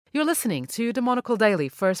You're listening to the Monocle Daily,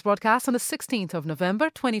 first broadcast on the 16th of November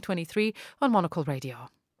 2023 on Monocle Radio.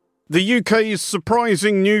 The UK's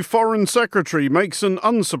surprising new Foreign Secretary makes an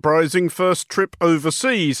unsurprising first trip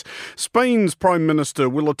overseas. Spain's Prime Minister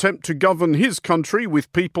will attempt to govern his country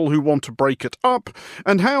with people who want to break it up,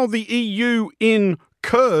 and how the EU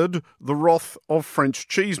incurred the wrath of French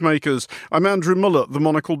cheesemakers. I'm Andrew Muller. The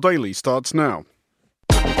Monocle Daily starts now.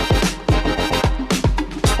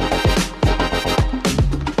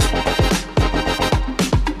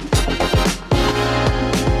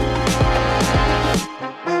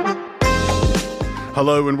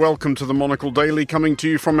 Hello and welcome to the Monocle Daily, coming to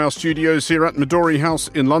you from our studios here at Midori House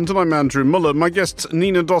in London. I'm Andrew Muller. My guests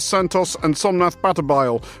Nina Dos Santos and Somnath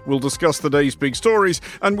Bhattabayal will discuss the day's big stories,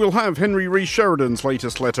 and we'll have Henry Rees Sheridan's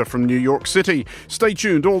latest letter from New York City. Stay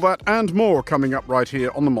tuned, all that and more coming up right here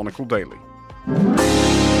on the Monocle Daily.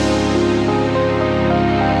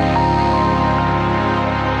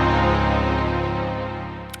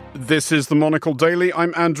 This is the Monocle Daily.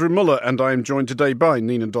 I'm Andrew Muller, and I am joined today by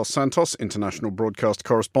Nina Dos Santos, international broadcast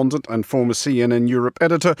correspondent and former CNN Europe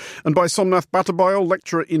editor, and by Somnath Bhattabayal,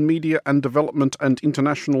 lecturer in media and development and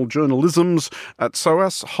international journalisms at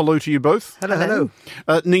SOAS. Hello to you both. Hello.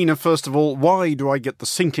 Nina, first of all, why do I get the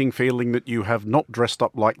sinking feeling that you have not dressed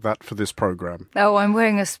up like that for this programme? Oh, I'm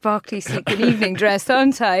wearing a sparkly, sleek evening dress,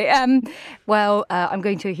 aren't I? I'm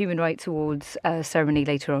going to a Human Rights Awards ceremony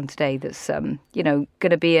later on today that's, going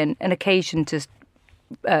to be an occasion to,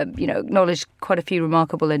 acknowledge quite a few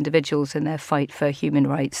remarkable individuals in their fight for human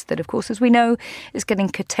rights that, of course, as we know, is getting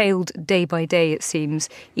curtailed day by day, it seems,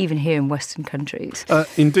 even here in Western countries.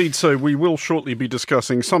 Indeed so. We will shortly be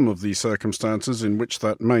discussing some of the circumstances in which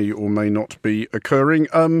that may or may not be occurring.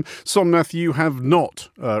 Somnath, you have not,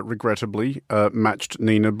 regrettably, matched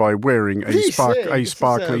Nina by wearing a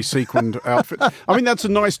sparkly sequined outfit. I mean, that's a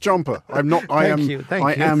nice jumper. I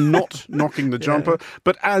am not knocking the jumper,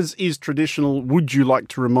 but as is traditional, would you like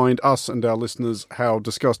to remind us and our listeners how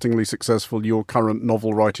disgustingly successful your current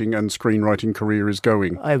novel writing and screenwriting career is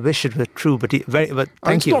going? I wish it were true, but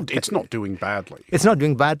thank you. It's not doing badly. It's not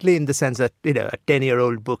doing badly in the sense that, a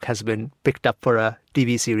 10-year-old book has been picked up for a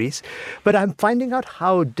TV series. But I'm finding out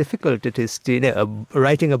how difficult it is to,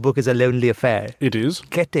 writing a book is a lonely affair. It is.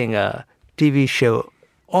 Getting a TV show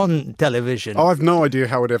on television. I have no idea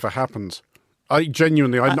how it ever happens.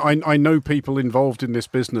 I know people involved in this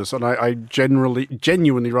business, and I genuinely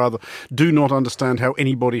do not understand how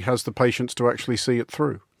anybody has the patience to actually see it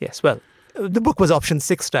through. Yes, well, the book was optioned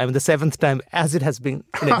 6th time, and the 7th time, as it has been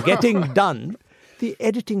getting done, the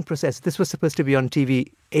editing process, this was supposed to be on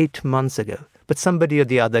TV 8 months ago, but somebody or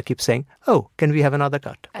the other keeps saying, oh, can we have another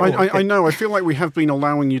cut? I know, I feel like we have been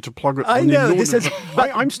allowing you to plug it. I know, this is...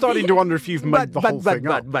 I'm starting to wonder if you've made the whole thing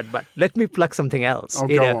up. But let me plug something else. Oh,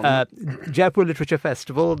 go on. Jaipur Literature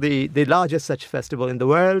Festival, the largest such festival in the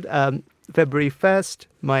world, February 1st,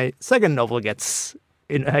 my second novel gets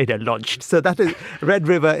launched. So that is, Red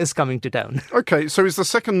River is coming to town. Okay, so is the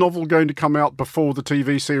second novel going to come out before the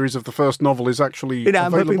TV series of the first novel is actually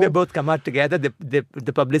available? I'm hoping they both come out together.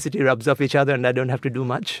 The publicity rubs off each other and I don't have to do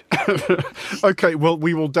much. Okay, well,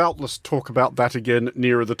 we will doubtless talk about that again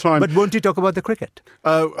nearer the time. But won't you talk about the cricket?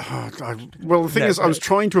 Well, the thing is, I was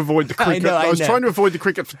trying to avoid the cricket. I was trying to avoid the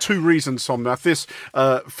cricket for two reasons, Somnath. This,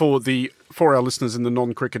 for our listeners in the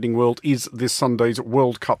non-cricketing world, is this Sunday's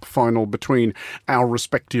World Cup final between our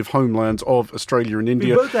respective homelands of Australia and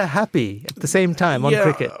India. We both are happy at the same time on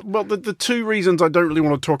cricket. Well, the two reasons I don't really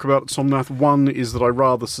want to talk about Somnath, one is that I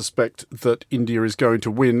rather suspect that India is going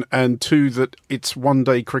to win, and two, that it's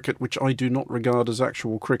one-day cricket, which I do not regard as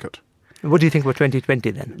actual cricket. What do you think about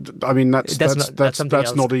 2020 then? I mean,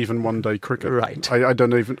 that's not even one-day cricket. Right.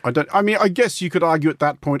 I mean, I guess you could argue at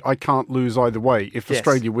that point I can't lose either way. If Yes.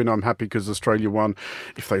 Australia win, I'm happy because Australia won.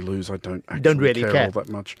 If they lose, I don't really care all that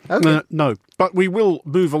much. Okay. No. But we will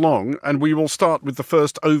move along, and we will start with the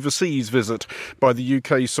first overseas visit by the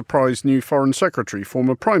UK's surprise new Foreign Secretary,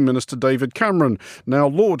 former Prime Minister David Cameron, now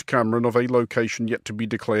Lord Cameron, of a location yet to be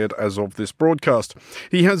declared as of this broadcast.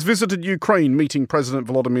 He has visited Ukraine, meeting President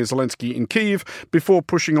Volodymyr Zelensky in Kyiv before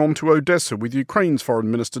pushing on to Odessa with Ukraine's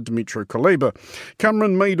Foreign Minister Dmytro Kuleba.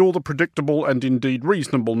 Cameron made all the predictable and indeed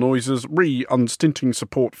reasonable noises, unstinting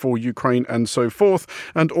support for Ukraine and so forth,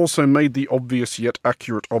 and also made the obvious yet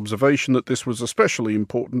accurate observation that this was especially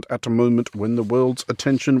important at a moment when the world's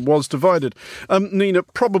attention was divided. Nina,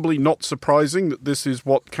 probably not surprising that this is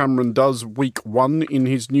what Cameron does week one in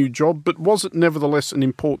his new job, but was it nevertheless an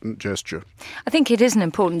important gesture? I think it is an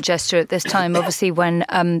important gesture at this time, obviously, when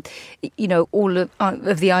all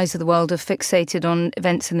of the eyes of the world are fixated on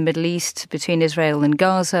events in the Middle East between Israel and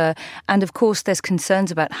Gaza. And of course, there's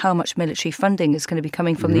concerns about how much military funding is going to be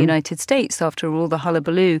coming from the United States after all the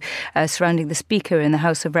hullabaloo surrounding the Speaker in the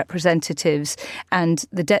House of Representatives and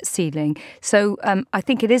the debt ceiling. So I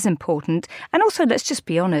think it is important. And also, let's just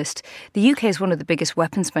be honest, the UK is one of the biggest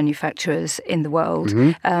weapons manufacturers in the world.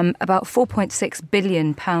 About £4.6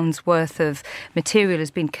 billion worth of material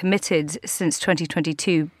has been committed since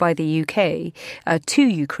 2022 by the UK to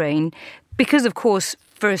Ukraine because, of course,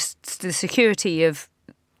 first, the security of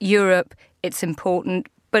Europe, it's important.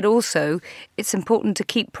 But also, it's important to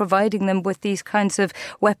keep providing them with these kinds of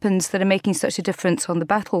weapons that are making such a difference on the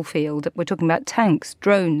battlefield. We're talking about tanks,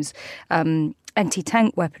 drones,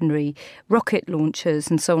 anti-tank weaponry, rocket launchers,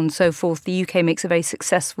 and so on and so forth. The UK makes a very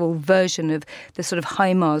successful version of the sort of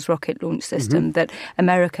HIMARS rocket launch system that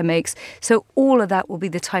America makes. So all of that will be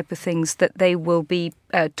the type of things that they will be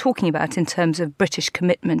talking about in terms of British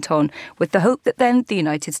commitment on, with the hope that then the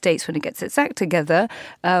United States, when it gets its act together,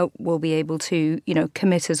 will be able to,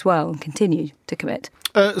 commit as well and continue to commit.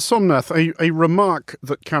 Somnath, a remark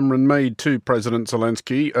that Cameron made to President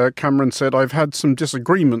Zelensky. Cameron said, "I've had some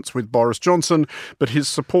disagreements with Boris Johnson, but his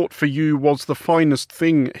support for you was the finest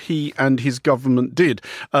thing he and his government did."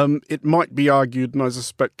 It might be argued, and I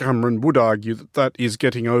suspect Cameron would argue, that is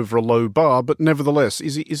getting over a low bar, but nevertheless,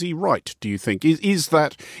 is he right, do you think? Is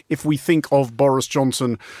that, if we think of Boris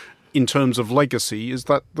Johnson in terms of legacy, is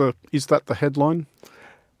that the headline?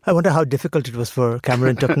 I wonder how difficult it was for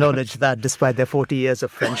Cameron to acknowledge that despite their 40 years of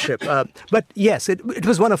friendship. But yes, it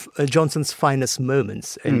was one of Johnson's finest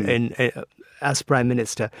moments as Prime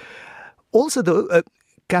Minister. Also, though,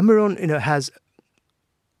 Cameron has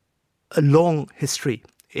a long history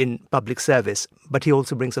in public service, but he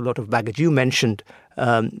also brings a lot of baggage. You mentioned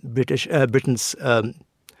Britain's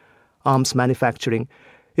arms manufacturing.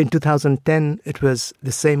 In 2010, it was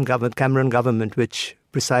the same Cameron government which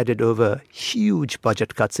presided over huge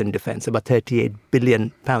budget cuts in defence, about £38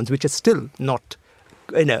 billion, which is still not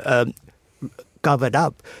covered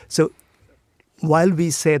up. So while we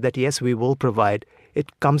say that, yes, we will provide,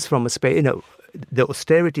 it comes from the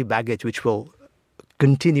austerity baggage which will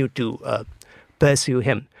continue to pursue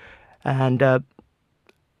him. And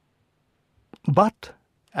but,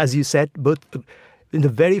 as you said, both in the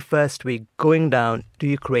very first week, going down to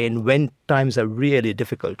Ukraine when times are really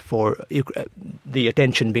difficult for the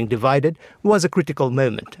attention being divided was a critical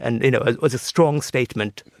moment. And, it was a strong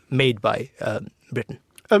statement made by Britain.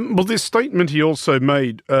 Well, this statement he also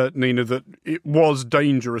made, Nina, that it was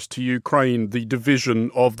dangerous to Ukraine, the division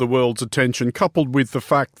of the world's attention, coupled with the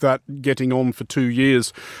fact that getting on for 2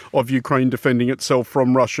 years of Ukraine defending itself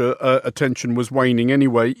from Russia, attention was waning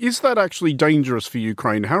anyway. Is that actually dangerous for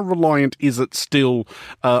Ukraine? How reliant is it still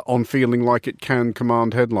on feeling like it can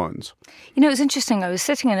command headlines? It's interesting. I was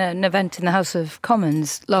sitting in an event in the House of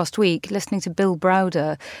Commons last week, listening to Bill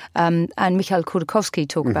Browder and Mikhail Khodorkovsky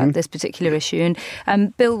talk about this particular issue.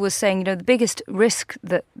 And Bill was saying, the biggest risk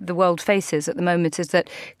that the world faces at the moment is that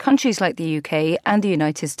countries like the UK and the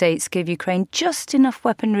United States give Ukraine just enough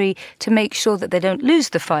weaponry to make sure that they don't lose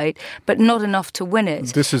the fight, but not enough to win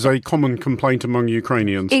it. This is a common complaint among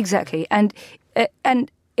Ukrainians. Exactly. And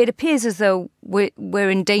it appears as though we're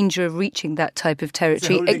in danger of reaching that type of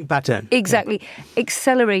territory. It's a holding pattern. Exactly. Yeah.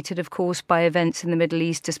 Accelerated, of course, by events in the Middle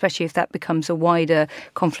East, especially if that becomes a wider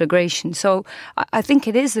conflagration. So I think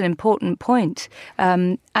it is an important point.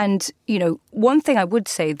 And, one thing I would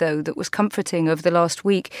say, though, that was comforting over the last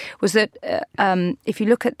week was that if you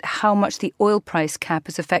look at how much the oil price cap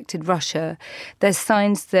has affected Russia, there's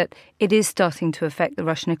signs that it is starting to affect the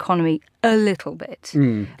Russian economy a little bit.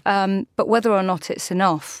 But whether or not it's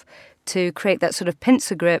enough to create that sort of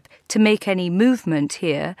pincer grip to make any movement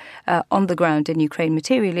here on the ground in Ukraine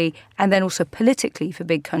materially, and then also politically for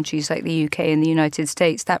big countries like the UK and the United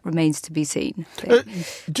States, that remains to be seen.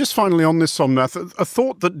 Just finally on this, Somnath, a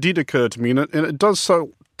thought that did occur to me, and it does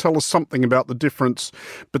so tell us something about the difference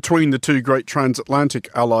between the two great transatlantic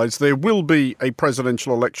allies. There will be a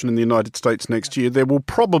presidential election in the United States next year. There will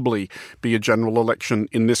probably be a general election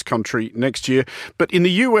in this country next year. But in the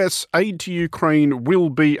US, aid to Ukraine will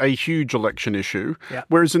be a huge election issue,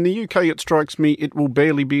 whereas in the UK, it strikes me, it will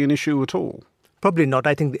barely be an issue at all. Probably not.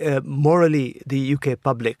 I think morally, the UK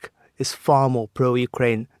public is far more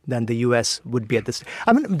pro-Ukraine than the US would be at this.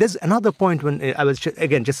 I mean, there's another point when I was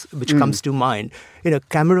which comes to mind.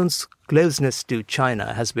 Cameron's closeness to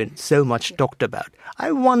China has been so much talked about.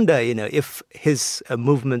 I wonder, if his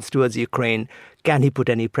movements towards Ukraine, can he put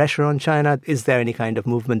any pressure on China? Is there any kind of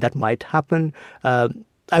movement that might happen?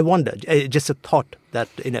 I wonder, just a thought that,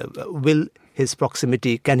 will his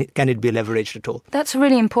proximity, can it be leveraged at all? That's a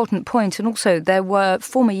really important point. And also there were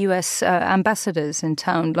former US ambassadors in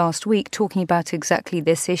town last week talking about exactly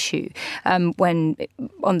this issue. When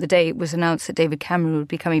on the day it was announced that David Cameron would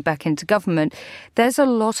be coming back into government, there's a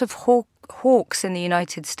lot of hawks in the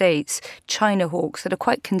United States, China hawks, that are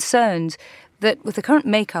quite concerned that with the current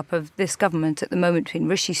makeup of this government at the moment, between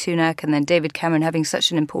Rishi Sunak and then David Cameron having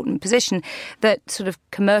such an important position, that sort of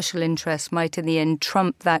commercial interests might in the end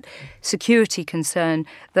trump that security concern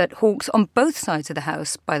that hawks on both sides of the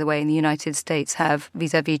House, by the way, in the United States have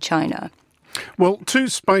vis-à-vis China. Well, to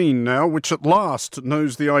Spain now, which at last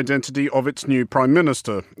knows the identity of its new Prime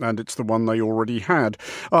Minister, and it's the one they already had.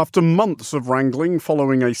 After months of wrangling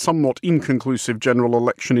following a somewhat inconclusive general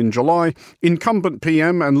election in July, incumbent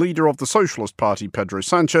PM and leader of the Socialist Party, Pedro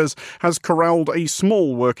Sánchez, has corralled a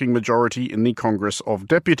small working majority in the Congress of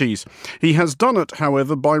Deputies. He has done it,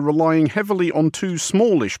 however, by relying heavily on two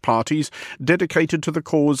smallish parties dedicated to the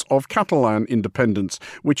cause of Catalan independence,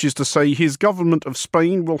 which is to say his government of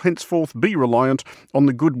Spain will henceforth be reliant on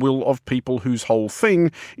the goodwill of people whose whole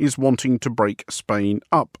thing is wanting to break Spain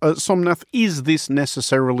up. Somnath, is this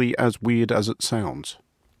necessarily as weird as it sounds?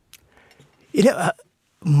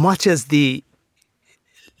 Much as the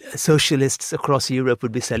socialists across Europe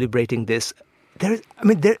would be celebrating this,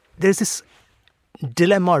 there's this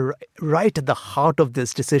dilemma right at the heart of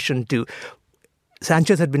this decision too.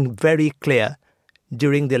 Sanchez had been very clear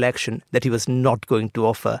during the election that he was not going to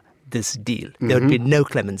offer this deal. There would be no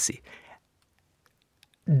clemency.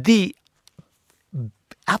 The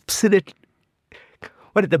absolute,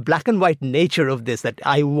 the black and white nature of this, that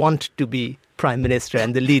I want to be Prime Minister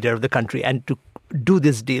and the leader of the country and to do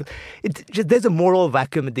this deal, there's a moral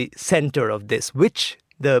vacuum at the center of this, which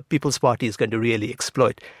the People's Party is going to really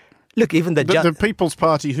exploit. Look, even the People's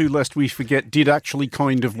Party, who, lest we forget, did actually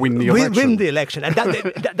kind of win the election. Win the election. And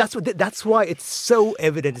that's why it's so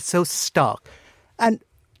evident, it's so stark. And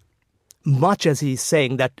much as he's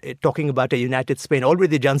saying that, talking about a united Spain,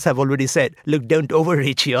 already Jans have already said, look, don't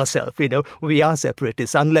overreach yourself. We are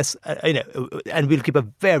separatists unless, and we'll keep a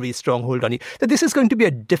very strong hold on you. That this is going to be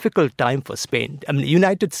a difficult time for Spain. I mean,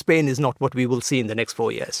 united Spain is not what we will see in the next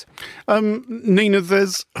 4 years. Nina,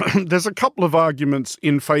 there's a couple of arguments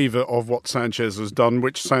in favour of what Sanchez has done,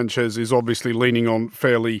 which Sanchez is obviously leaning on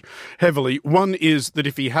fairly heavily. One is that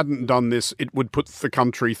if he hadn't done this, it would put the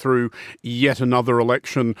country through yet another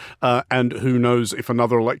election, and who knows if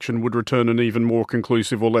another election would return an even more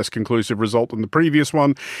conclusive or less conclusive result than the previous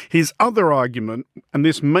one. His other argument, and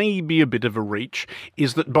this may be a bit of a reach,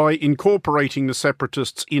 is that by incorporating the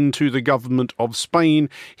separatists into the government of Spain,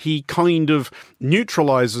 he kind of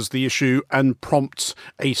neutralises the issue and prompts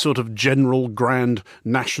a sort of general grand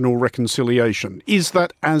national reconciliation. Is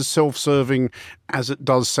that as self-serving as it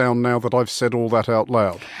does sound now that I've said all that out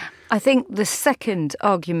loud? I think the second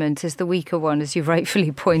argument is the weaker one, as you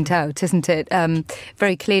rightfully point out, isn't it?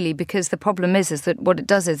 Very clearly, because the problem is that what it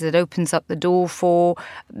does is it opens up the door for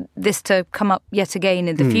this to come up yet again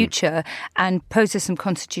in the future and poses some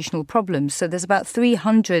constitutional problems. So there's about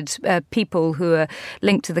 300 people who are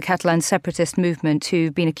linked to the Catalan separatist movement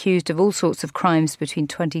who've been accused of all sorts of crimes between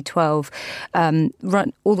 2012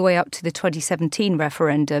 run all the way up to the 2017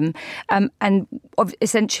 referendum. And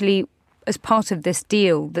essentially, as part of this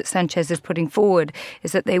deal that Sanchez is putting forward,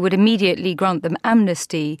 is that they would immediately grant them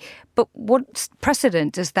amnesty. But what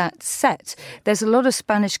precedent does that set? There's a lot of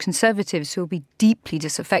Spanish conservatives who will be deeply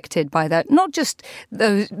disaffected by that. Not just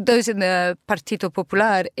those in the Partido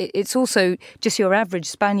Popular. It's also just your average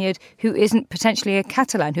Spaniard who isn't potentially a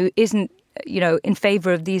Catalan, who isn't in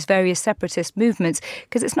favour of these various separatist movements,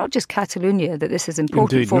 because it's not just Catalonia that this is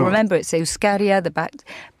important Indeed for. not. Remember, it's Euskaria, the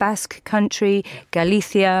Basque country,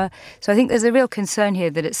 Galicia. So I think there's a real concern here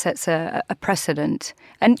that it sets a precedent.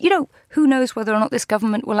 And, who knows whether or not this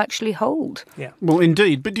government will actually hold. Yeah. Well,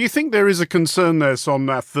 indeed. But do you think there is a concern there,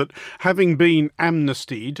 Somnath, that having been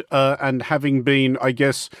amnestied and having been, I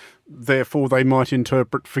guess, therefore they might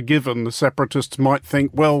interpret forgiven, the separatists might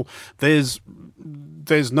think, well, there's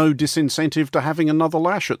no disincentive to having another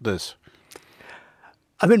lash at this?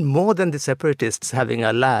 I mean, more than the separatists having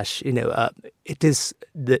a lash, it is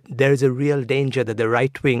there is a real danger that the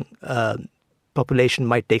right-wing population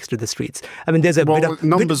might take to the streets. I mean, there's a bit of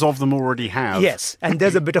numbers of them already have. Yes, and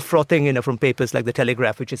there's a bit of frothing, from papers like the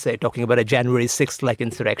Telegraph, which is talking about a January 6th like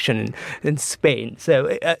insurrection in Spain.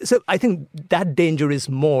 So I think that danger is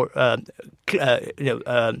more,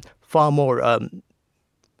 far more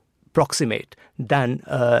proximate than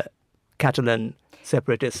Catalan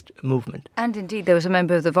separatist movement. And indeed, there was a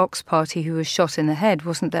member of the Vox party who was shot in the head,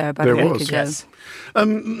 wasn't there, about a week ago? Yes.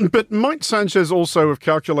 But might Sanchez also have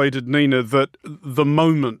calculated, Nina, that the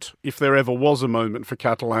moment, if there ever was a moment for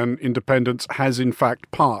Catalan independence, has in fact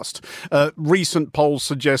passed? Recent polls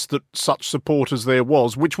suggest that such support as there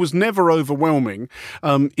was, which was never overwhelming,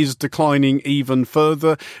 is declining even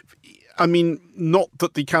further. I mean, not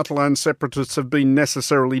that the Catalan separatists have been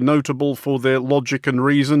necessarily notable for their logic and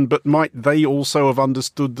reason, but might they also have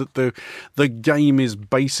understood that the game is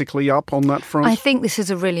basically up on that front? I think this is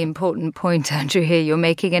a really important point, Andrew, here you're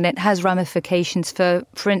making, and it has ramifications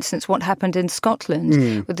for instance, what happened in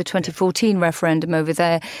Scotland with the 2014 referendum over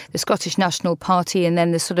there, the Scottish National Party, and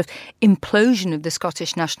then the sort of implosion of the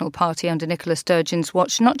Scottish National Party under Nicola Sturgeon's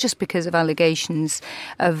watch, not just because of allegations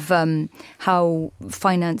of how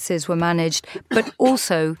finances were managed, but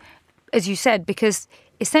also, as you said, because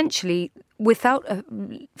essentially without a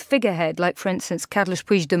figurehead like, for instance, Carles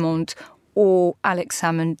Puigdemont or Alex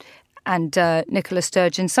Salmond and Nicola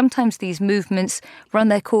Sturgeon, sometimes these movements run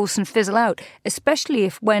their course and fizzle out, especially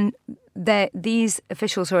if when these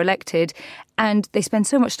officials are elected and they spend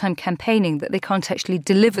so much time campaigning that they can't actually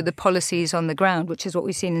deliver the policies on the ground, which is what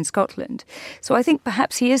we've seen in Scotland. So I think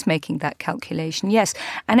perhaps he is making that calculation, yes.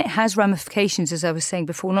 And it has ramifications, as I was saying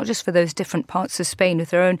before, not just for those different parts of Spain with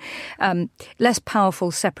their own less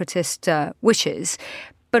powerful separatist wishes,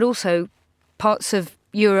 but also parts of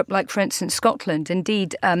Europe, like, for instance, Scotland.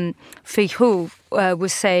 Indeed, Feijóo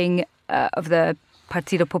was saying of the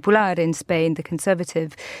Partido Popular in Spain, the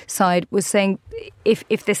conservative side, was saying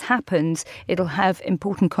if this happens, it'll have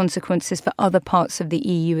important consequences for other parts of the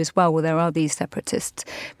EU as well, where there are these separatist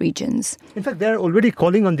regions. In fact, they're already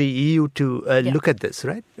calling on the EU to look at this,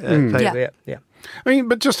 right? Yeah. I mean,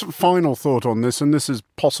 but just a final thought on this, and this is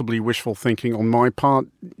possibly wishful thinking on my part.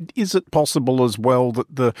 Is it possible as well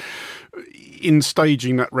that in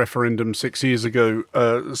staging that referendum 6 years ago,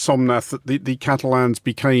 Somnath, that the Catalans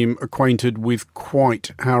became acquainted with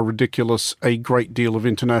quite how ridiculous a great deal of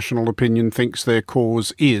international opinion thinks their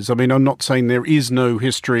cause is? I mean, I'm not saying there is no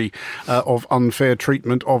history of unfair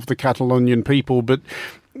treatment of the Catalonian people, but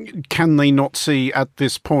can they not see at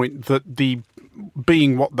this point that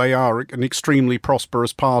being what they are, an extremely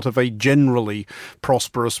prosperous part of a generally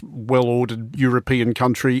prosperous, well-ordered European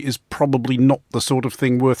country, is probably not the sort of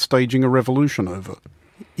thing worth staging a revolution over?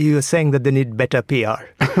 You're saying that they need better PR.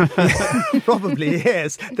 Probably,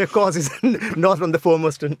 yes. Their cause is not on the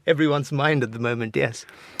foremost in everyone's mind at the moment, yes.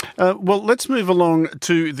 Well, let's move along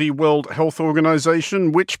to the World Health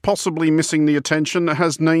Organization, which, possibly missing the attention,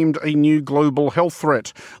 has named a new global health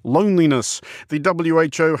threat: loneliness. The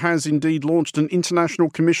WHO has indeed launched an international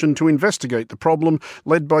commission to investigate the problem,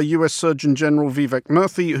 led by US Surgeon General Vivek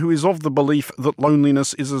Murthy, who is of the belief that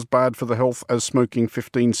loneliness is as bad for the health as smoking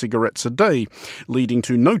 15 cigarettes a day, leading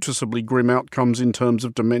to noticeably grim outcomes in terms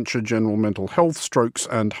of dementia, general mental health, strokes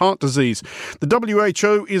and heart disease. The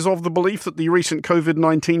WHO is of the belief that the recent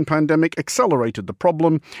COVID-19 pandemic accelerated the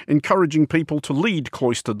problem, encouraging people to lead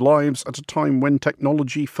cloistered lives at a time when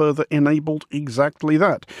technology further enabled exactly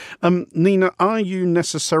that. Nina, are you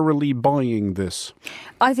necessarily buying this?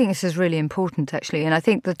 I think this is really important, actually, and I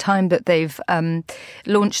think the time that they've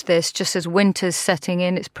launched this, just as winter's setting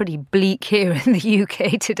in, it's pretty bleak here in the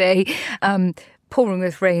UK today, pouring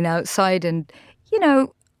with rain outside, and, you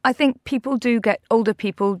know, I think older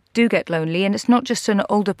people do get lonely, and it's not just an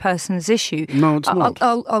older person's issue. No, it's not.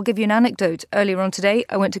 I'll give you an anecdote. Earlier on today,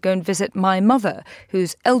 I went to go and visit my mother,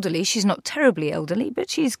 who's elderly. She's not terribly elderly, but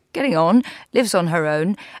she's getting on, lives on her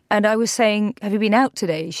own. And I was saying, have you been out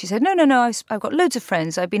today? She said, no, I've got loads of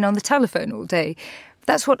friends. I've been on the telephone all day.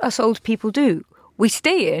 That's what us old people do. We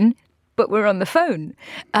stay in, but we're on the phone.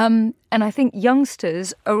 And I think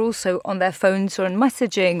youngsters are also on their phones or on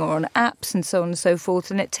messaging or on apps and so on and so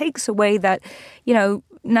forth. And it takes away that, you know,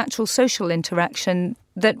 natural social interaction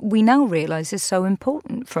that we now realise is so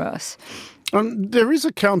important for us. There is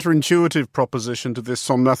a counterintuitive proposition to this,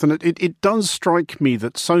 Somnath, and it does strike me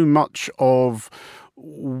that so much of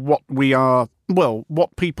what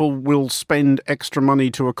people will spend extra money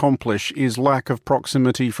to accomplish is lack of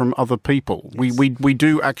proximity from other people. Yes. We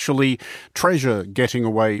do actually treasure getting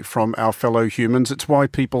away from our fellow humans. It's why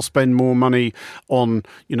people spend more money on,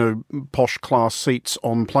 posh class seats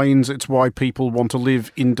on planes. It's why people want to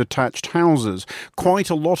live in detached houses. Quite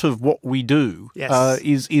a lot of what we do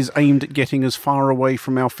is aimed at getting as far away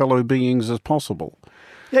from our fellow beings as possible.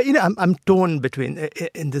 Yeah, I'm torn between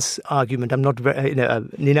in this argument. I'm not very,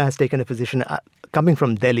 Nina has taken a position. Coming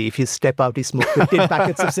from Delhi, if you step out, you smoke 15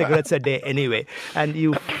 packets of cigarettes a day anyway, and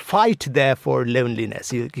you fight there for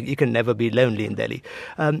loneliness. You can never be lonely in Delhi.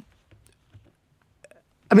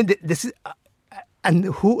 This is. And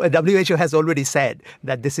WHO has already said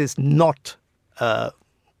that this is not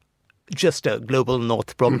just a global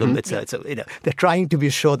north problem. Mm-hmm. They're trying to be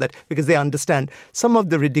sure that, because they understand some of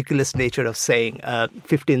the ridiculous nature of saying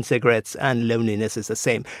 15 cigarettes and loneliness is the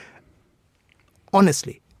same.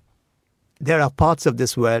 Honestly, there are parts of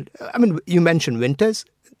this world. I mean, you mentioned winters.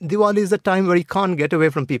 Diwali is the time where you can't get away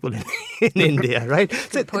from people in India, right?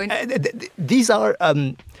 Good point. These are,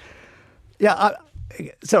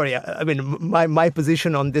 sorry, I mean, my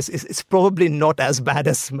position on this is probably not as bad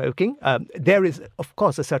as smoking. There is, of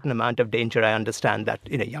course, a certain amount of danger. I understand that,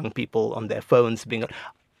 young people on their phones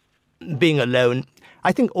being alone.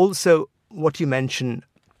 I think also what you mentioned,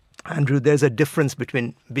 Andrew, there's a difference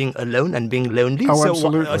between being alone and being lonely. Oh,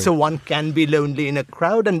 absolutely. So one can be lonely in a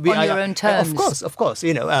crowd and be on your own terms. Of course.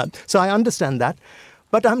 So I understand that.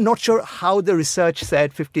 But I'm not sure how the research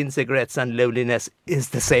said 15 cigarettes and loneliness is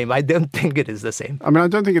the same. I don't think it is the same. I mean, I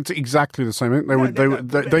don't think it's exactly the same. They were.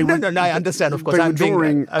 I understand, of course. They were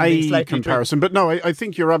drawing a comparison. comparison. But no, I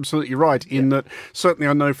think you're absolutely right in that certainly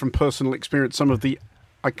I know from personal experience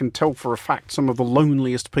I can tell for a fact some of the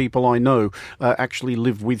loneliest people I know actually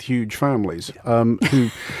live with huge families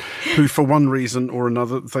who for one reason or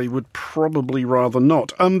another, they would probably rather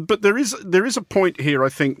not. But there is a point here, I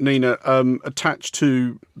think, Nina, attached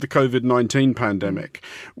to the COVID-19 pandemic,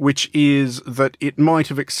 which is that it might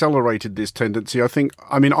have accelerated this tendency.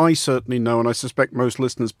 I certainly know, and I suspect most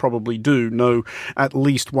listeners probably do know, at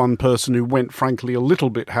least one person who went, frankly, a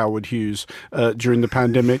little bit Howard Hughes during the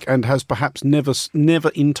pandemic and has perhaps never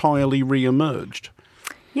entirely re-emerged.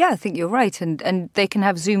 Yeah, I think you're right. And they can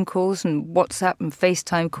have Zoom calls and WhatsApp and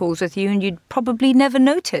FaceTime calls with you, and you'd probably never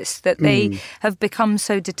notice that they have become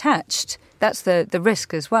so detached. That's the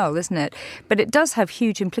risk as well, isn't it? But it does have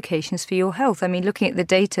huge implications for your health. I mean, looking at the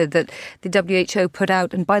data that the WHO put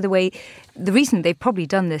out, and by the way, the reason they've probably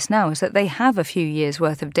done this now is that they have a few years'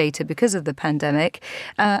 worth of data because of the pandemic,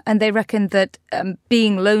 and they reckon that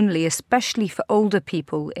being lonely, especially for older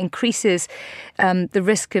people, increases the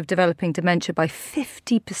risk of developing dementia by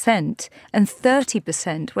 50% and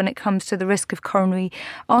 30% when it comes to the risk of coronary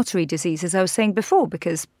artery disease, as I was saying before,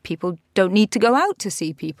 because people don't need to go out to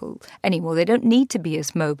see people anymore. They don't need to be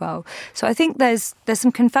as mobile. So I think there's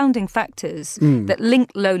some confounding factors that link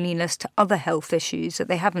loneliness to other health issues that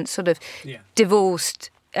they haven't sort of divorced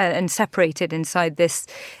and separated inside this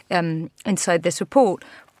report.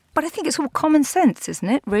 But I think it's all common sense, isn't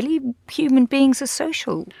it? Really, human beings are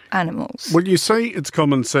social animals. Well, you say it's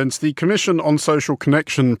common sense. The Commission on Social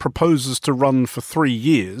Connection proposes to run for 3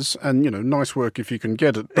 years, and nice work if you can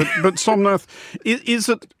get it. But Somnath, is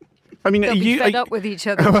it? I mean, they'll be fed up with each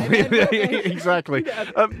other. Exactly.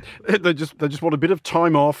 They just want a bit of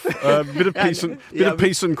time off, a bit of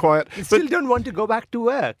peace and quiet. You still don't want to go back to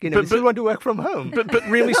work. You still want to work from home. But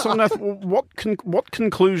really, Somnath, what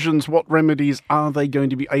conclusions, what remedies are they going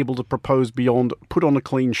to be able to propose beyond put on a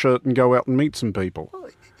clean shirt and go out and meet some people?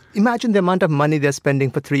 Imagine the amount of money they're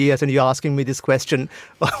spending for 3 years, and you're asking me this question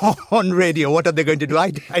on radio. What are they going to do?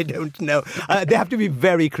 I don't know. They have to be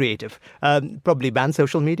very creative. Probably ban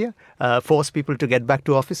social media, force people to get back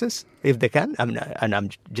to offices if they can. And I'm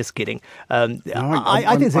just kidding. I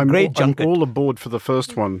think it's a great junket. I'm all aboard for the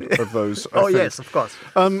first one of those. Yes, of course.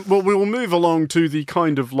 Well, we will move along to the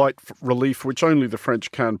kind of light relief which only the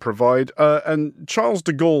French can provide. And Charles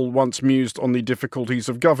de Gaulle once mused on the difficulties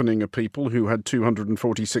of governing a people who had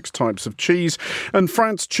 246 types of cheese, and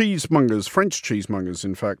French cheesemongers,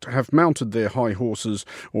 in fact, have mounted their high horses,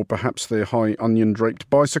 or perhaps their high onion-draped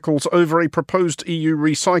bicycles, over a proposed EU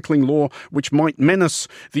recycling law which might menace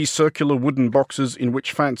the circular wooden boxes in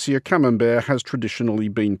which fancier camembert has traditionally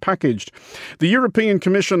been packaged. The European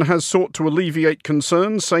Commission has sought to alleviate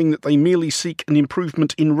concerns, saying that they merely seek an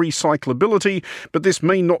improvement in recyclability, but this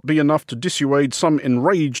may not be enough to dissuade some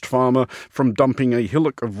enraged farmer from dumping a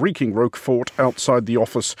hillock of reeking Roquefort outside the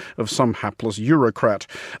office of some hapless Eurocrat.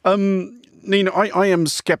 Nina, I am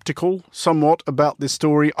sceptical somewhat about this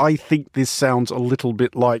story. I think this sounds a little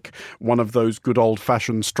bit like one of those good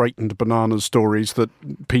old-fashioned straightened bananas stories that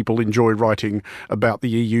people enjoy writing about the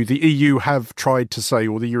EU. The EU have tried to say,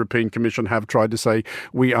 or the European Commission have tried to say,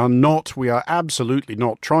 we are absolutely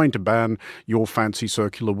not trying to ban your fancy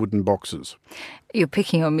circular wooden boxes. You're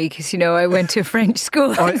picking on me because, I went to a French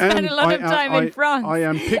school. I spent a lot of time in France. I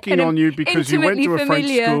am picking on you because you went to a French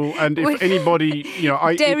school, and if anybody,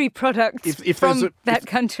 dairy products from that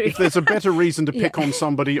country. If there's a better reason to pick on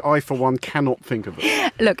somebody, I, for one, cannot think of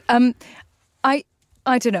it. Look, I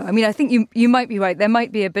don't know. I mean, I think you might be right. There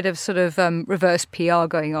might be a bit of sort of reverse PR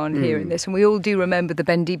going on here in this. And we all do remember the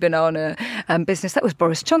bendy banana business. That was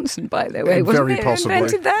Boris Johnson, by the way, wasn't it? Very possibly.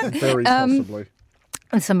 Invented that? Very possibly.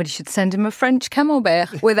 And somebody should send him a French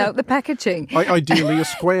camembert without the packaging. Ideally a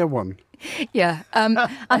square one. Yeah.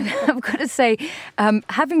 I've got to say,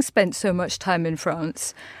 having spent so much time in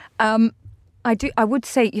France, I would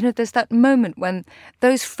say, there's that moment when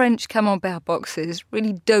those French camembert boxes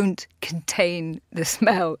really don't contain the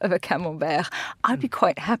smell of a camembert. I'd be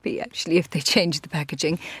quite happy, actually, if they changed the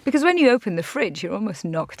packaging, because when you open the fridge, you're almost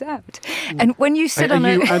knocked out. And when you sit on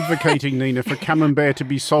Are you advocating, Nina, for camembert to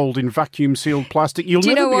be sold in vacuum-sealed plastic? You'll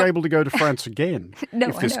never be able to go to France again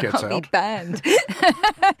if this gets out. I'll be banned.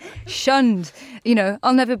 Shunned.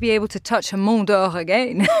 I'll never be able to touch a Mont d'Or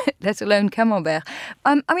again, let alone camembert.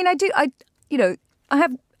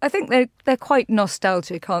 I think they're quite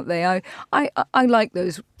nostalgic, aren't they? I like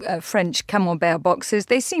those French camembert boxes.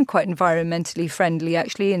 They seem quite environmentally friendly,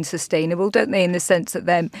 actually, and sustainable, don't they? In the sense that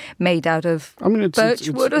they're made out of birch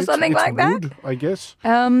wood or something like that. Wood, I guess.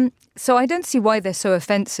 So I don't see why they're so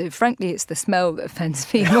offensive. Frankly, it's the smell that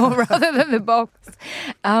offends me more rather than the box.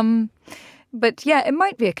 But yeah, it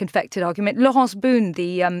might be a confected argument. Laurence Boone,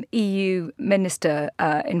 the EU minister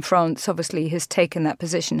in France, obviously has taken that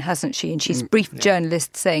position, hasn't she? And she's briefed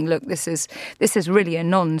journalists saying, look, this is really a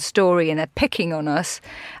non-story and they're picking on us.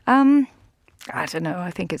 I don't know.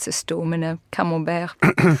 I think it's a storm in a camembert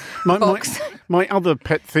box. My other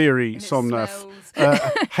pet theory, Somnath,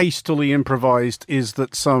 hastily improvised, is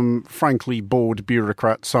that some frankly bored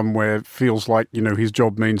bureaucrat somewhere feels like, his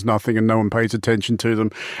job means nothing and no one pays attention to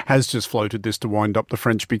them, has just floated this to wind up the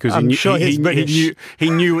French because he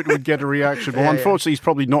knew it would get a reaction. Well, unfortunately, he's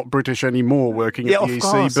probably not British anymore working at the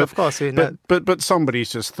EC. Of course. But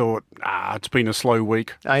somebody's just thought, it's been a slow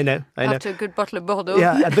week. I know. After a good bottle of Bordeaux.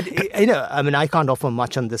 Yeah, but, I can't offer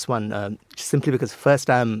much on this one, simply because first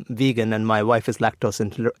I'm vegan and my wife is lactose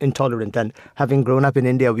intolerant, and having grown up in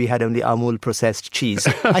India, we had only Amul processed cheese.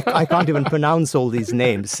 I can't even pronounce all these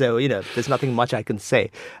names, so, there's nothing much I can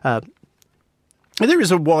say. There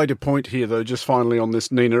is a wider point here, though, just finally on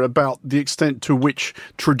this, Nina, about the extent to which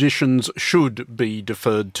traditions should be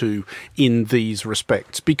deferred to in these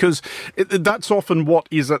respects, because that's often what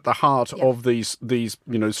is at the heart of these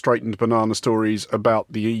straightened banana stories about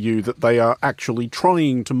the EU, that they are actually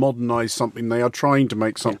trying to modernise something, they are trying to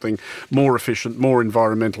make something more efficient, more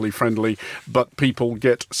environmentally friendly, but people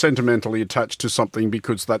get sentimentally attached to something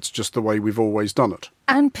because that's just the way we've always done it.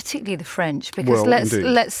 And particularly the French, because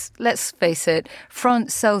let's face it,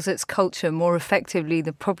 France sells its culture more effectively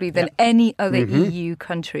than any other EU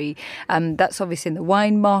country. That's obviously in the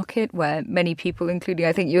wine market, where many people, including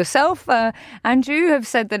I think yourself, Andrew, have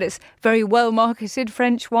said that it's very well marketed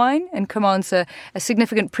French wine and commands a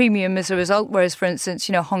significant premium as a result. Whereas, for instance,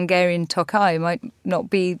 Hungarian Tokai might not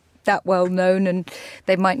be that well known, and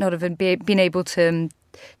they might not have been able to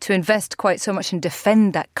invest quite so much and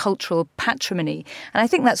defend that cultural patrimony. And I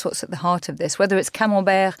think that's what's at the heart of this, whether it's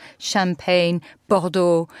Camembert, Champagne,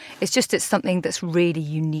 Bordeaux. It's something that's really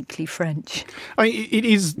uniquely French.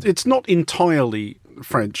 It's not entirely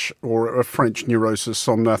French or a French neurosis,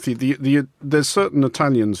 Somnath. There's certain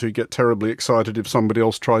Italians who get terribly excited if somebody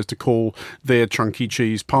else tries to call their chunky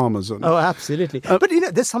cheese Parmesan. Oh, absolutely. But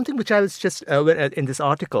there's something which I was just, in this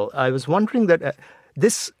article, I was wondering that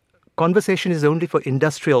this conversation is only for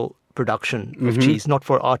industrial production of cheese, not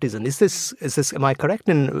for artisan. Is this? Am I correct?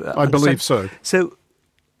 I believe so. So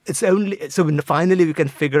it's only when finally we can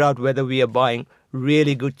figure out whether we are buying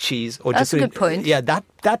really good cheese or that's a good point. Yeah,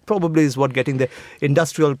 that probably is what getting the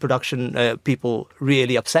industrial production people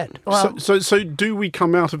really upset. Well, so do we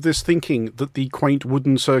come out of this thinking that the quaint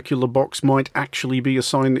wooden circular box might actually be a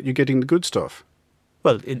sign that you're getting the good stuff?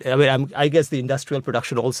 Well, I guess the industrial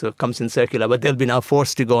production also comes in circular, but they'll be now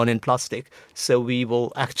forced to go on in plastic. So we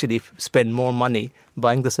will actually spend more money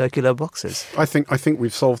buying the circular boxes. I think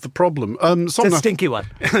we've solved the problem. It's a stinky one.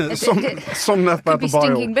 Somnath Bababayal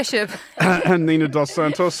stinking bishop. And Nina Dos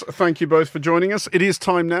Santos, thank you both for joining us. It is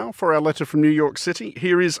time now for our letter from New York City.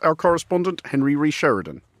 Here is our correspondent, Henry Rhys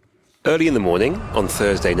Sheridan. Early in the morning, on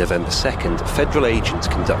Thursday, November 2nd, federal agents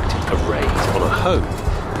conducted a raid on a home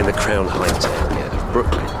in the Crown Heights area of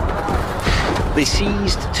Brooklyn. They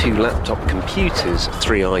seized 2 laptop computers,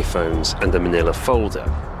 3 iPhones and a manila folder.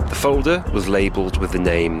 The folder was labelled with the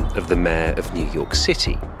name of the mayor of New York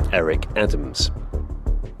City, Eric Adams.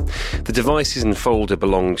 The devices and folder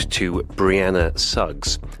belonged to Brianna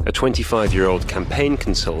Suggs, a 25-year-old campaign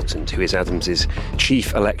consultant who is Adams's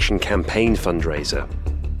chief election campaign fundraiser.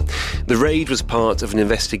 The raid was part of an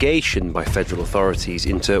investigation by federal authorities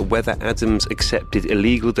into whether Adams accepted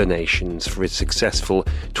illegal donations for his successful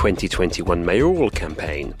 2021 mayoral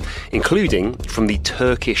campaign, including from the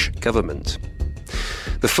Turkish government.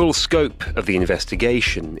 The full scope of the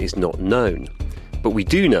investigation is not known, But we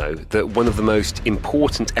do know that one of the most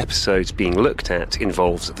important episodes being looked at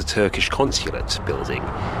involves the Turkish consulate building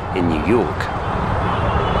in New York.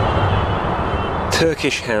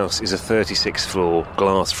 Turkish House is a 36-floor,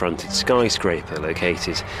 glass-fronted skyscraper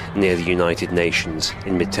located near the United Nations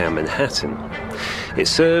in Midtown Manhattan. It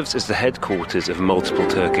serves as the headquarters of multiple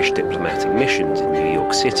Turkish diplomatic missions in New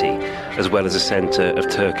York City, as well as a centre of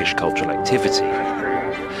Turkish cultural activity.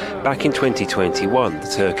 Back in 2021, the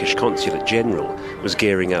Turkish Consulate General was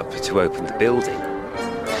gearing up to open the building.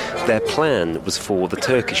 Their plan was for the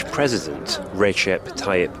Turkish President, Recep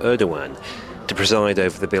Tayyip Erdogan, to preside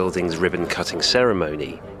over the building's ribbon-cutting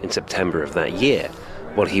ceremony in September of that year,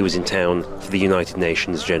 while he was in town for the United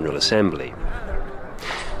Nations General Assembly.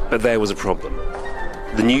 But there was a problem.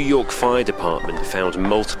 The New York Fire Department found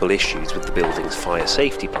multiple issues with the building's fire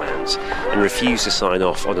safety plans and refused to sign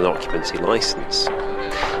off on an occupancy licence.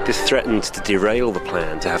 This threatened to derail the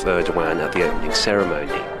plan to have Erdogan at the opening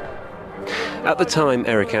ceremony. At the time,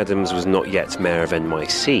 Eric Adams was not yet mayor of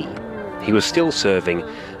NYC. He was still serving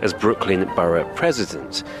as Brooklyn Borough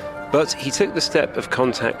President, but he took the step of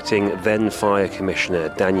contacting then Fire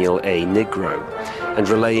Commissioner Daniel A. Nigro and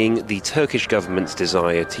relaying the Turkish government's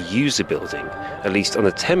desire to use the building, at least on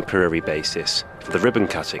a temporary basis, for the ribbon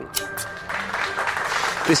cutting.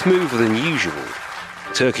 This move was unusual.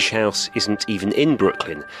 Turkish House isn't even in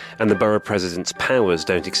Brooklyn, and the borough president's powers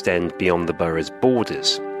don't extend beyond the borough's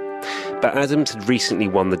borders. But Adams had recently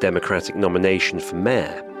won the Democratic nomination for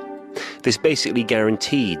mayor. This basically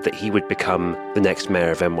guaranteed that he would become the next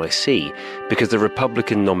mayor of NYC because the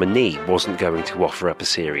Republican nominee wasn't going to offer up a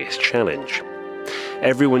serious challenge.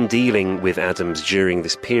 Everyone dealing with Adams during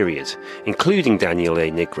this period, including Daniel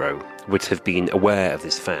A. Nigro, would have been aware of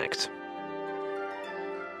this fact.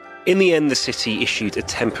 In the end, the city issued a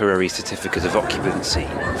temporary certificate of occupancy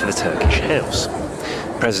for the Turkish House.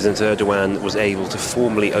 President Erdogan was able to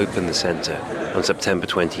formally open the centre on September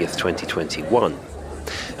 20th, 2021.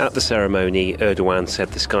 At the ceremony, Erdogan said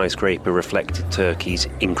the skyscraper reflected Turkey's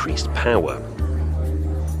increased power.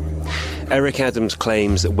 Eric Adams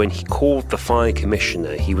claims that when he called the fire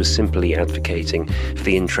commissioner, he was simply advocating for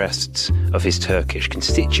the interests of his Turkish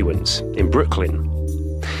constituents in Brooklyn.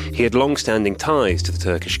 He had long-standing ties to the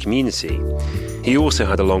Turkish community. He also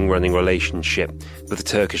had a long-running relationship with the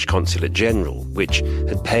Turkish Consulate General, which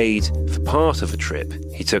had paid for part of a trip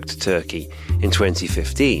he took to Turkey in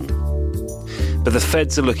 2015. But the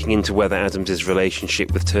feds are looking into whether Adams's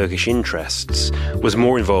relationship with Turkish interests was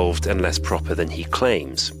more involved and less proper than he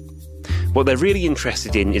claims. What they're really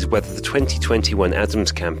interested in is whether the 2021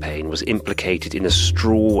 Adams campaign was implicated in a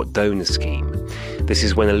straw donor scheme. This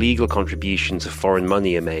is when illegal contributions of foreign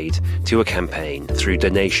money are made to a campaign through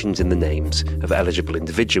donations in the names of eligible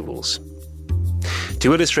individuals.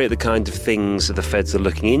 To illustrate the kind of things that the feds are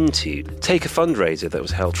looking into, take a fundraiser that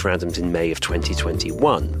was held for Adams in May of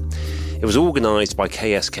 2021. It was organised by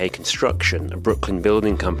KSK Construction, a Brooklyn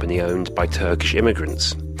building company owned by Turkish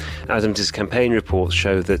immigrants. Adams's campaign reports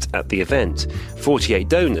show that at the event, 48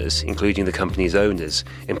 donors, including the company's owners,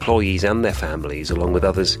 employees and their families, along with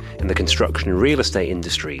others in the construction and real estate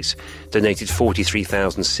industries, donated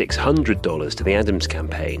 $43,600 to the Adams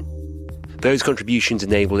campaign. Those contributions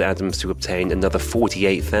enabled Adams to obtain another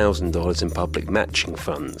 $48,000 in public matching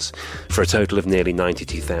funds, for a total of nearly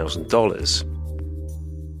 $92,000.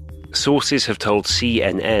 Sources have told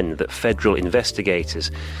CNN that federal investigators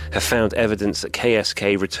have found evidence that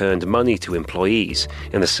KSK returned money to employees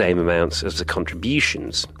in the same amounts as the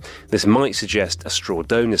contributions. This might suggest a straw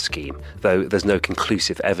donor scheme, though there's no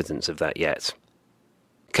conclusive evidence of that yet.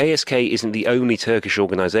 KSK isn't the only Turkish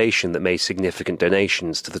organisation that made significant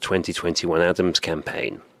donations to the 2021 Adams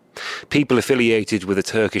campaign. People affiliated with a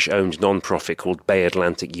Turkish-owned non-profit called Bay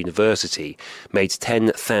Atlantic University made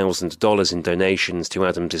 $10,000 in donations to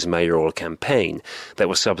Adams's mayoral campaign that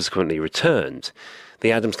were subsequently returned.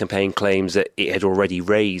 The Adams campaign claims that it had already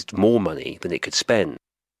raised more money than it could spend.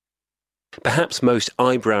 Perhaps most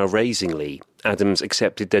eyebrow-raisingly, Adams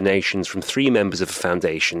accepted donations from 3 members of a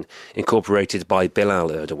foundation incorporated by Bilal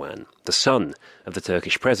Erdogan, the son of the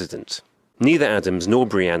Turkish president. Neither Adams nor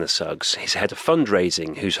Brianna Suggs, his head of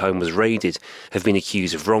fundraising, whose home was raided, have been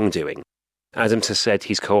accused of wrongdoing. Adams has said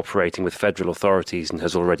he's cooperating with federal authorities and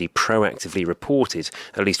has already proactively reported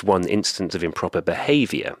at least one instance of improper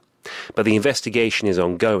behaviour. But the investigation is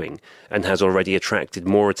ongoing and has already attracted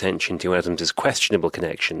more attention to Adams's questionable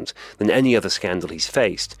connections than any other scandal he's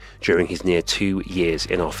faced during his near 2 years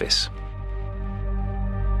in office.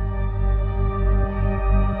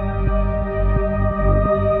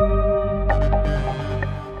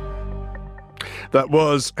 That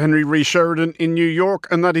was Henry Rhys Sheridan in New York,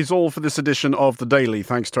 and that is all for this edition of The Daily.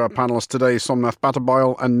 Thanks to our panellists today, Somnath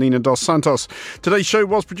Bhattabayal and Nina Dos Santos. Today's show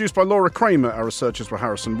was produced by Laura Kramer. Our researchers were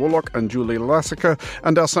Harrison Warlock and Julia Lassica,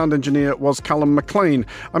 and our sound engineer was Callum McLean.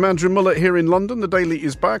 I'm Andrew Mullett here in London. The Daily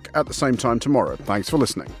is back at the same time tomorrow. Thanks for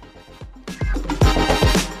listening.